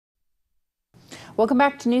Welcome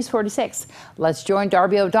back to News 46. Let's join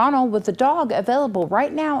Darbie O'Donnell with the dog available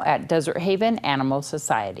right now at Desert Haven Animal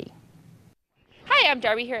Society. Hi, I'm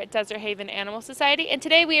Darbie here at Desert Haven Animal Society, and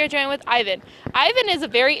today we are joined with Ivan. Ivan is a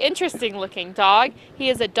very interesting looking dog. He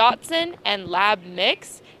is a Dachshund and Lab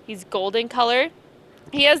mix. He's golden color.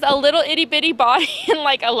 He has a little itty bitty body and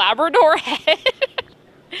like a Labrador head.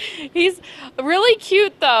 He's really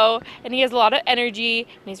cute though, and he has a lot of energy,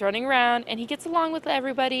 and he's running around, and he gets along with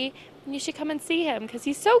everybody, and you should come and see him because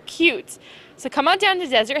he's so cute. So come on down to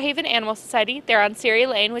Desert Haven Animal Society. They're on Siri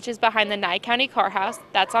Lane, which is behind the Nye County Courthouse.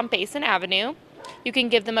 That's on Basin Avenue. You can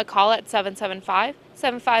give them a call at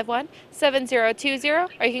 775-751-7020,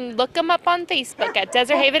 or you can look them up on Facebook at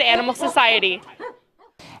Desert Haven Animal Society.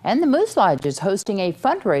 And the Moose Lodge is hosting a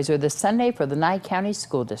fundraiser this Sunday for the Nye County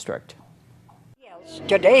School District.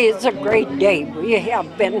 Today is a great day. We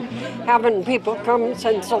have been having people come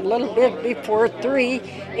since a little bit before 3,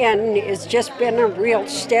 and it's just been a real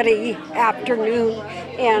steady afternoon,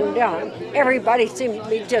 and everybody seems to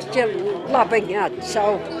be just loving it.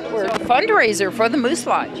 So we're a fundraiser for the Moose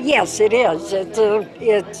Lodge. Yes, it is. It's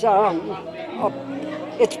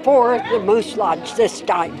for the Moose Lodge this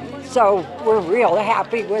time. So we're real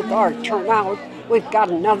happy with our turnout. We've got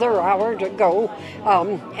another hour to go.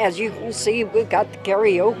 As you can see, we've got the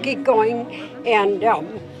karaoke going, and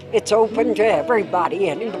it's open to everybody.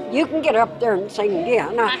 And you can get up there and sing,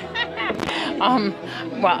 Deanna.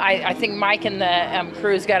 Well, I think Mike and the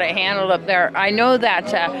crew's got it handled up there. I know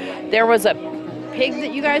that there was a pig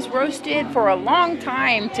that you guys roasted for a long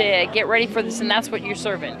time to get ready for this, and that's what you're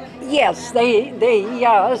serving. Yes, they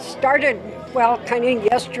started, well, kind of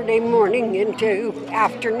yesterday morning into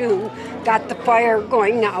afternoon, got the fire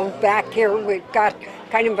going now back here. We've got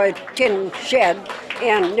kind of a tin shed,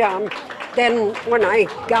 and then when I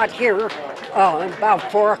got here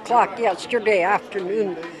about 4 o'clock yesterday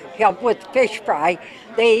afternoon, help with fish fry,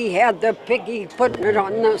 they had the piggy putting it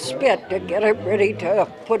on the spit to get it ready to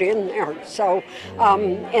put in there. So,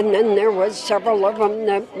 and then there was several of them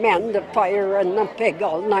that manned the fire and the pig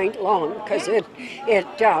all night long, because it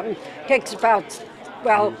takes about,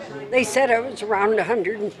 well, they said it was around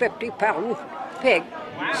 150-pound pig.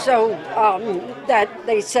 Wow. So that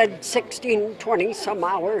they said 16, 20 some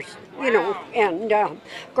hours, you know, and of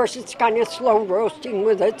course it's kind of slow roasting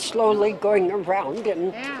with it slowly going around,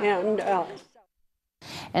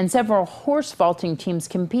 and several horse vaulting teams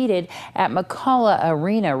competed at McCullough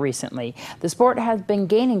Arena recently. The sport has been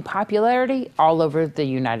gaining popularity all over the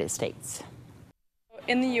United States.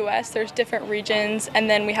 In the U.S., there's different regions, and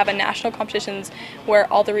then we have a national competitions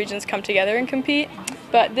where all the regions come together and compete.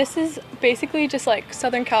 But this is basically just like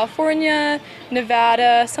Southern California,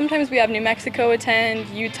 Nevada, sometimes we have New Mexico attend,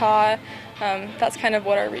 Utah. That's kind of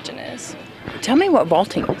what our region is. Tell me what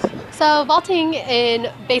vaulting is. So vaulting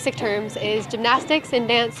in basic terms is gymnastics and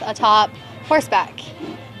dance atop horseback.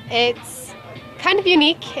 It's kind of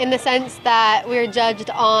unique in the sense that we're judged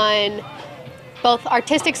on both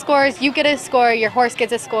artistic scores. You get a score, your horse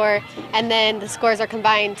gets a score, and then the scores are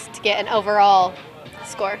combined to get an overall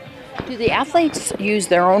score. Do the athletes use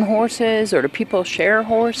their own horses, or do people share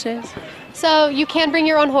horses? So you can bring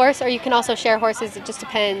your own horse, or you can also share horses. It just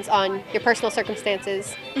depends on your personal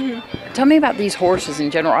circumstances. Mm-hmm. Tell me about these horses in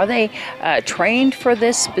general. Are they trained for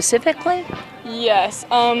this specifically? Yes.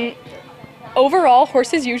 Overall,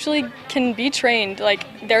 horses usually can be trained like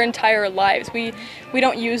their entire lives. We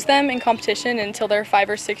don't use them in competition until they're 5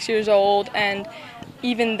 or 6 years old, and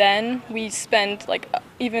even then we spend like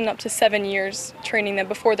even up to 7 years training them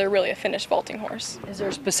before they're really a finished vaulting horse. Is there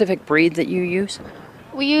a specific breed that you use?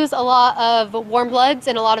 We use a lot of warm bloods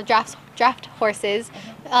and a lot of draft horses.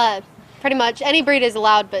 Pretty much any breed is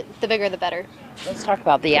allowed, but the bigger the better. Let's talk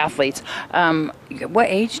about the athletes. What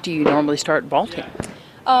age do you normally start vaulting?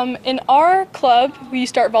 In our club, we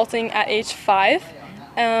start vaulting at age 5.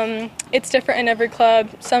 It's different in every club.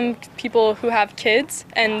 Some people who have kids,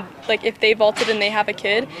 and like if they vaulted and they have a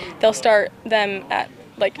kid, they'll start them at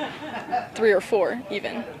like 3 or 4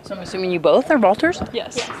 even. So I'm assuming you both are vaulters?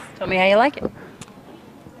 Yes. Tell me how you like it.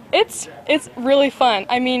 It's really fun.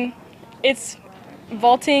 I mean, it's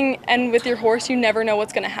vaulting, and with your horse, you never know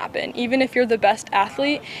what's going to happen. Even if you're the best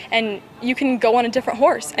athlete, and you can go on a different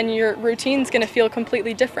horse, and your routine's going to feel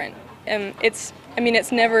completely different. It's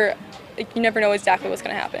never, you never know exactly what's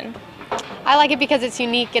going to happen. I like it because it's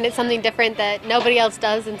unique and it's something different that nobody else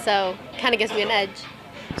does, and so it kind of gives me an edge.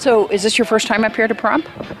 So is this your first time up here to Pahrump?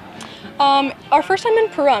 Our first time in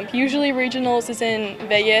Pahrump. Usually regionals is in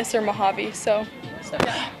Vegas or Mojave. So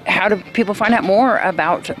how do people find out more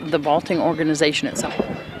about the vaulting organization itself?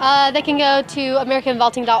 They can go to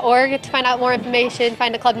AmericanVaulting.org to find out more information,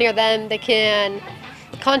 find a club near them. They can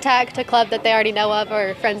contact a club that they already know of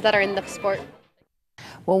or friends that are in the sport.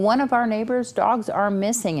 Well, one of our neighbors' dogs are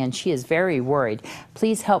missing and she is very worried.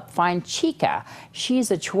 Please help find Chica.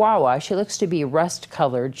 She's a Chihuahua. She looks to be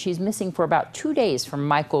rust-colored. She's missing for about 2 days from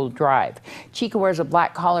Michael Drive. Chica wears a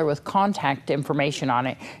black collar with contact information on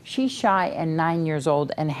it. She's shy and 9 years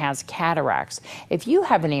old and has cataracts. If you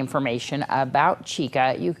have any information about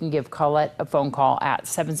Chica, you can give Colette a phone call at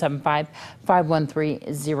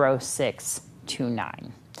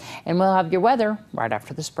 775-513-0629. And we'll have your weather right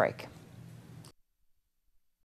after this break.